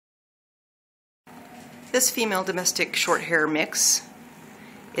This female domestic short hair mix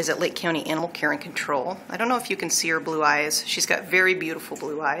is at Lake County Animal Care and Control. I don't know if you can see her blue eyes. She's got very beautiful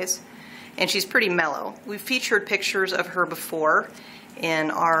blue eyes, and she's pretty mellow. We've featured pictures of her before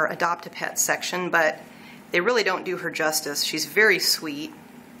in our Adopt-A-Pet section, but they really don't do her justice. She's very sweet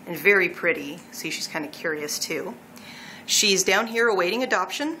and very pretty. See, she's kind of curious too. She's down here awaiting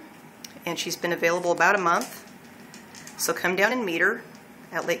adoption, and she's been available about a month. So come down and meet her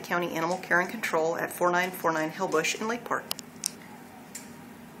at Lake County Animal Care and Control at 4949 Helbush in Lakeport.